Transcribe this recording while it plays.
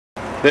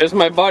There's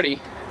my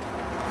buddy.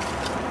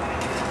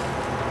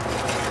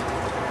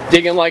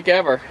 Digging like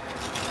ever.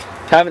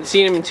 Haven't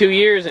seen him in 2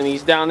 years and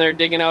he's down there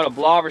digging out a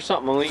blob or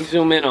something. Let me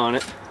zoom in on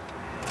it.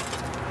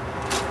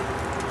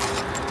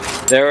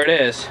 There it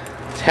is.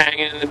 It's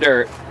hanging in the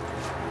dirt.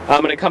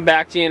 I'm gonna come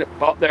back to you.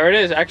 Oh, there it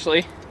is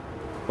actually.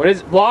 What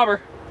is it? Blobber.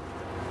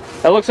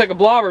 That looks like a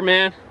blobber,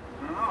 man.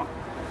 I don't know.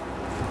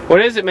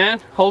 What is it, man?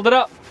 Hold it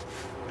up.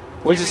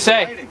 What does it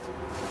say?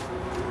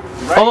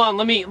 Right. Hold on,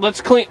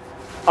 let's clean.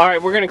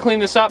 Alright, we're gonna clean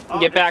this up and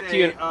get back to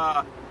you.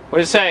 What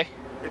does it say?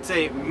 It's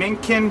a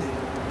Minken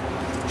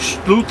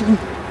Strudel.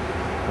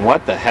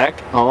 What the heck?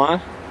 Hold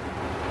on.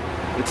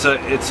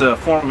 It's a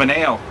form of an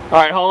ale.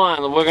 Alright, hold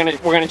on. We're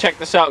gonna check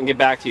this out and get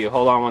back to you.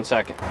 Hold on 1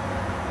 second.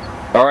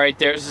 Alright,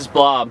 there's this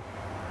blob.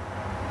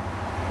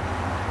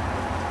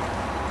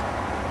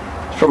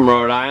 It's from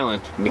Rhode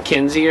Island.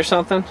 McKinsey or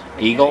something?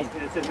 Eagle?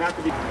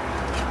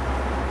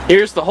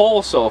 Here's the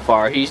hole so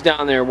far. He's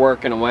down there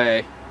working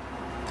away.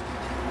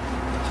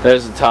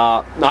 There's the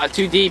top. Not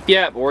too deep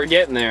yet, but we're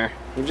getting there.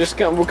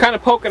 We're kind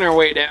of poking our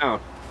way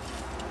down.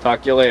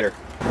 Talk to you later.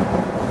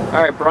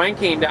 Alright, Brian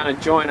came down to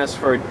join us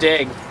for a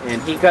dig,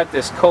 and he got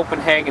this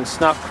Copenhagen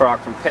snuff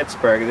crock from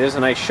Pittsburgh. There's a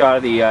nice shot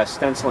of the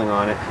stenciling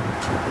on it.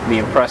 Be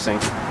impressing.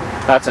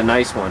 That's a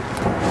nice one.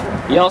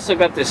 He also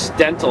got this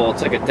dental.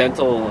 It's like a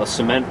dental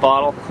cement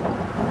bottle.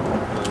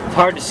 It's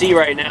hard to see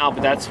right now,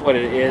 but that's what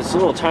it is. It's a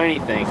little tiny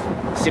thing.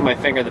 See my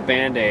finger, the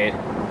Band-Aid.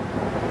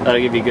 That'll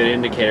give you a good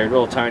indicator. A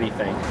little tiny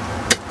thing.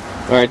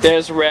 Alright,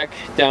 there's Rick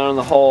down in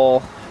the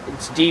hole.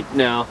 It's deep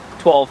now,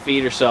 12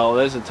 feet or so.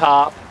 There's the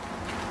top.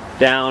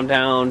 Down,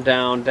 down,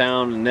 down,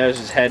 down, and there's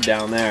his head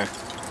down there.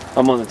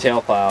 I'm on the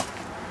tail pile.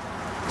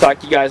 Talk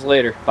to you guys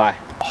later. Bye.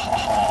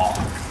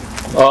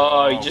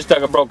 Oh, you just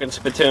dug a broken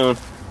spittoon.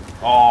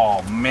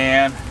 Oh,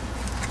 man.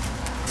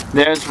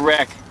 There's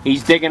Rick.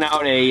 He's digging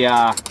out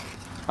a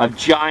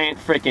giant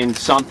freaking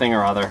something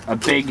or other. A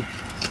big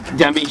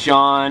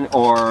demijohn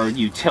or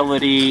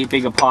utility,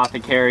 big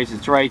apothecaries.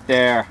 It's right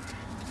there.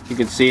 You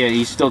can see it.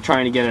 He's still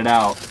trying to get it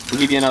out. We'll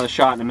give you another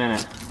shot in a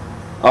minute.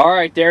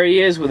 Alright, there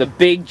he is with a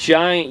big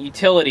giant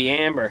utility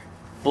amber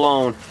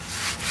blown.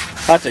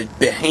 That's a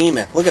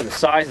behemoth. Look at the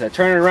size of that.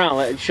 Turn it around.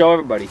 Let it show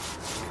everybody.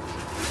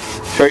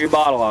 Show your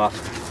bottle off.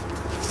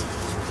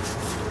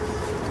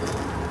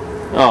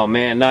 Oh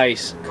man,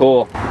 nice.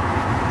 Cool.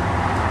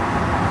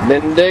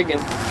 Been digging.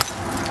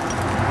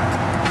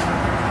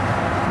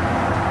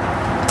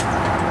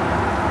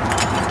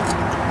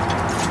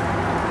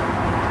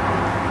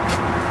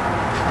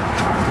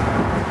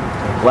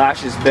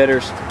 Lashes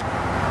bitters.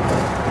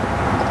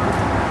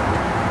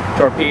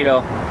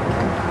 Torpedo.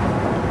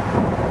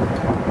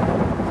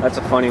 That's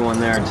a funny one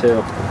there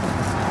too.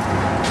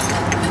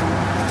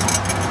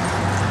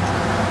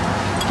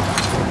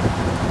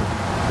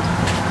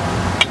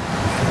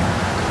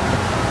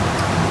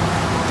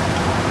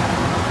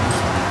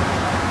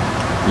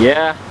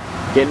 Yeah,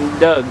 getting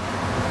dug.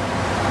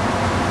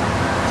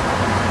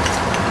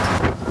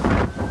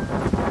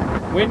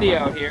 Windy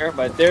out here,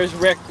 but there's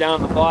Rick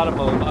down the bottom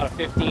of about a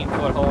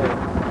 15-foot hole.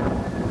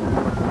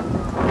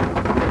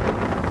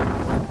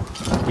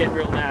 It's getting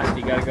real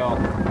nasty, gotta go.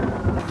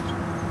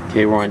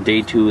 Okay, we're on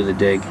day 2 of the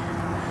dig.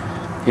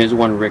 Here's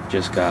one Rick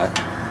just got.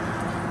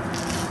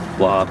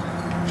 Blob.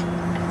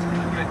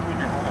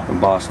 From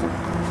Boston.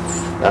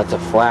 That's a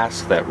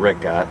flask that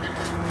Rick got.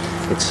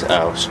 It's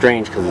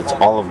strange because it's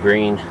olive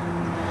green.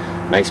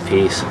 Nice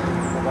piece.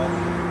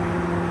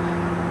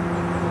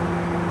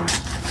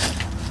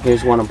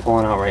 Here's one I'm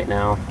pulling out right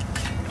now.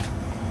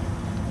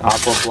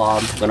 Aqua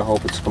blob. Gonna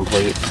hope it's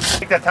complete.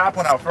 Take that top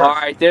one out first.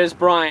 Alright, there's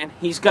Brian.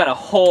 He's got a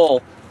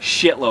whole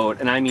shitload,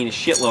 and I mean a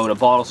shitload of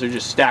bottles. They're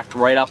just stacked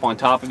right up on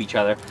top of each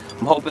other.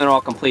 I'm hoping they're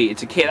all complete.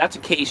 That's a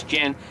case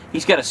gin.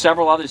 He's got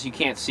several others you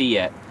can't see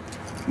yet.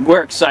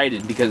 We're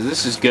excited because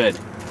this is good.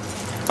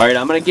 All right,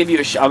 I'm gonna give you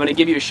a shot when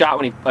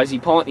he's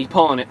pulling it.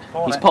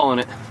 He's pulling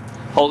it.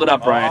 Hold it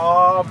up, Brian.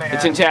 Oh man.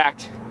 It's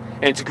intact.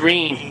 And it's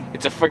green.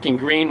 It's a freaking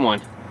green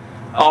one.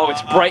 Oh,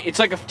 it's bright. It's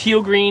like a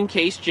teal green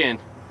case gin.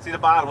 See the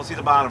bottom. We'll see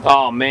the bottom.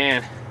 Oh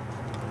man.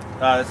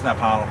 That's not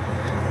bottle.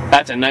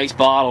 That's a nice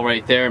bottle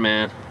right there,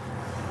 man.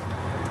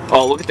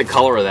 Oh, look at the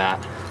color of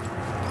that.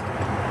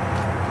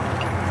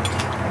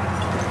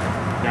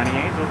 Johnny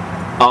Angel.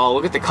 Oh,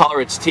 look at the color.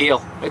 It's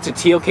teal. It's a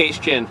teal case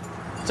gin.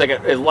 It's like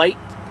a light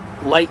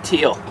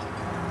teal.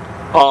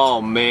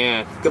 Oh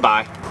man.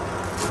 Goodbye.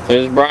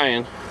 There's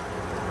Brian.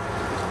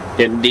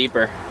 Getting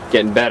deeper.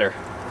 Getting better.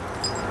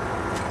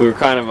 We were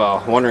kind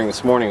of wondering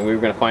this morning if we were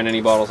going to find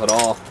any bottles at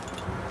all.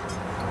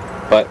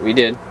 But we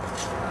did.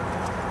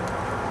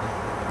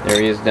 There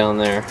he is down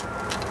there.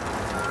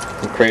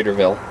 In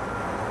Craterville.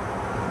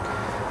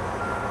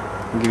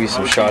 I'll give you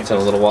some shots in a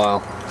little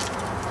while.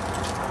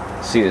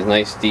 See this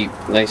nice deep,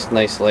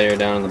 nice layer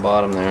down in the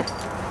bottom there.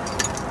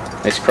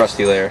 Nice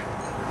crusty layer.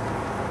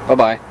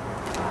 Bye-bye.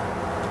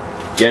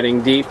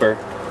 Getting deeper.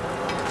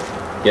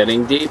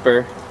 Getting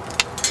deeper.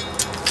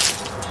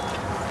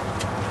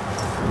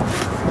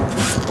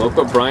 Look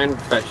what Brian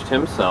fetched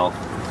himself.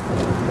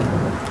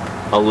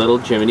 A little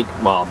Jiminy,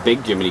 well,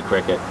 big Jiminy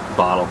Cricket.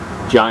 bottle.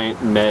 Giant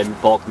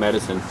bulk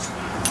medicine.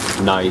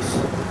 Nice.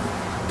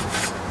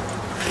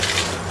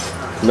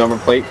 Number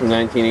plate from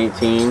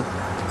 1918.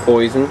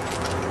 Poison.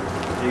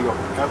 There you go.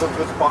 That's a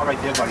good spot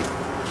right there, buddy.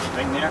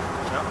 Right in there.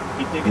 Yep.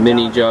 Keep digging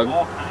Mini down. jug.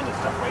 All kinds of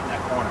stuff right in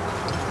that corner.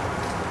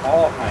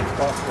 All kinds of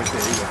stuff right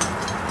there.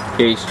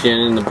 There you go. Case gin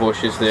in the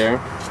bushes there.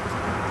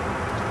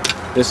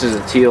 This is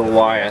a teal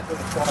Wyeth.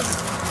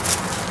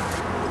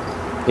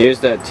 Here's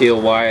that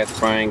teal Wyeth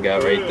Brian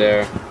got right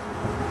there.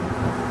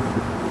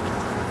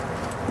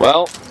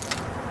 Well,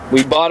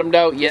 we bottomed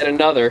out yet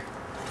another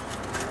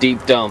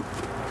deep dump.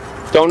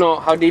 Don't know,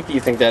 how deep do you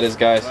think that is,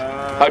 guys?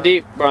 How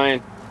deep,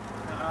 Brian?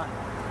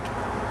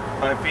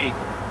 5 feet.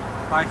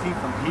 5 feet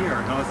from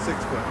here. No, it's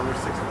 6 foot. Over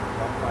 6 foot.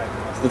 About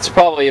 5. It's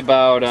probably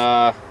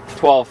about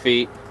 12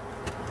 feet.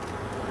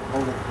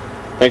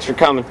 Thanks for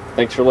coming.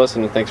 Thanks for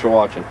listening. Thanks for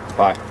watching.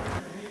 Bye.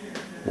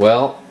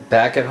 Well,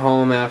 back at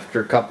home after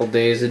a couple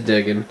days of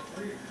digging.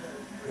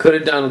 Could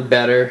have done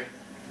better.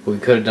 We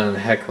could have done a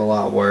heck of a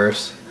lot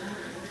worse.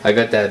 I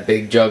got that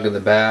big jug in the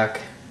back.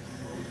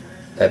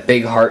 That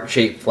big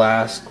heart-shaped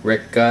flask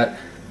Rick got.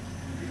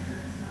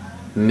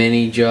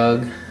 Mini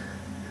jug.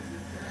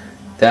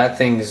 That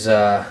thing's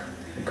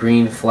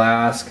green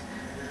flask.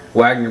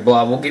 Wagner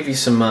Blob. We'll give you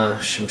some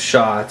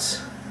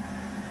shots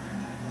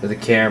with the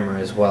camera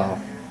as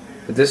well.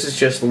 But this is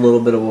just a little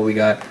bit of what we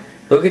got.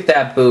 Look at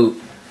that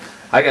boot.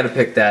 I gotta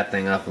pick that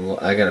thing up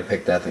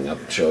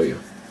and show you.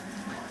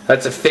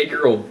 That's a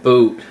figural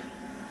boot.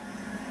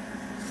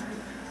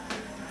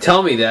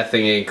 Tell me that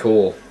thing ain't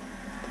cool.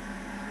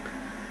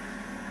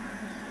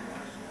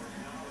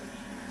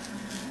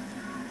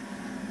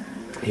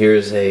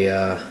 Here's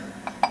a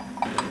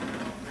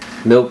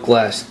milk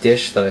glass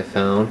dish that I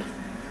found.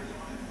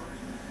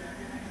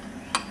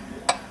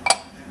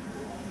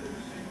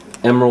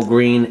 Emerald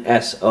Green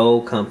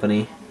SO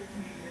Company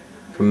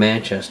from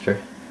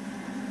Manchester.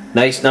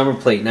 Nice number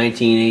plate,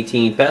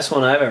 1918. Best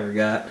one I've ever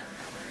got.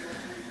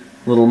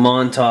 Little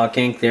Montauk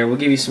ink there. We'll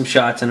give you some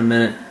shots in a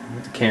minute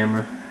with the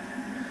camera.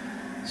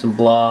 Some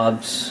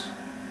blobs.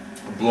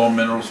 Blow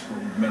minerals for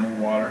mineral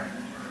water.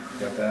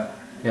 Got that?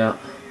 Yeah.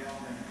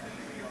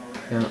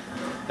 Yeah.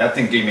 That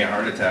thing gave me a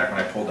heart attack when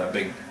I pulled that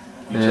big.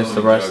 And there's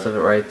the rest of it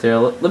right there.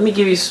 Let me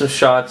give you some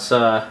shots,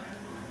 some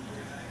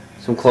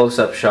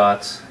close-up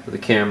shots with the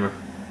camera.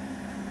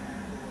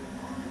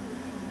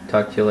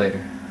 Talk to you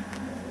later.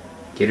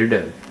 Gator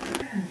Doug.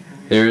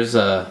 There's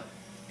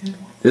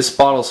this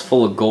bottle's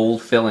full of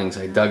gold fillings.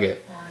 I dug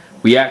it.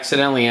 We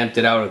accidentally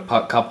emptied out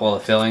a couple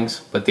of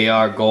fillings, but they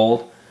are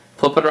gold.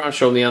 Flip it around,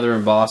 show them the other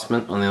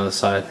embossment on the other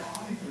side.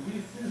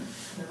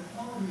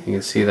 You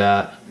can see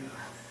that.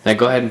 Now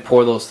go ahead and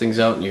pour those things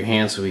out in your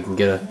hand so we can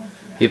get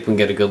people can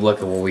get a good look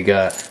at what we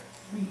got.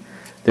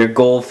 They're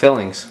gold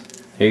fillings.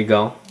 There you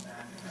go.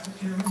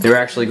 They're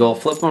actually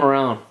gold. Flip them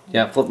around.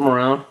 Yeah, flip them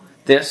around.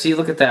 There, see,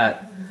 look at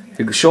that.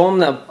 You show them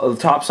the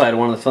top side of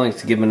one of the fillings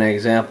to give them an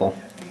example.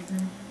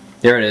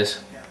 There it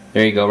is.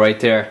 There you go, right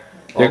there.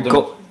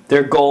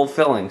 They're gold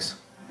fillings.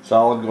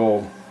 Solid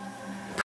gold.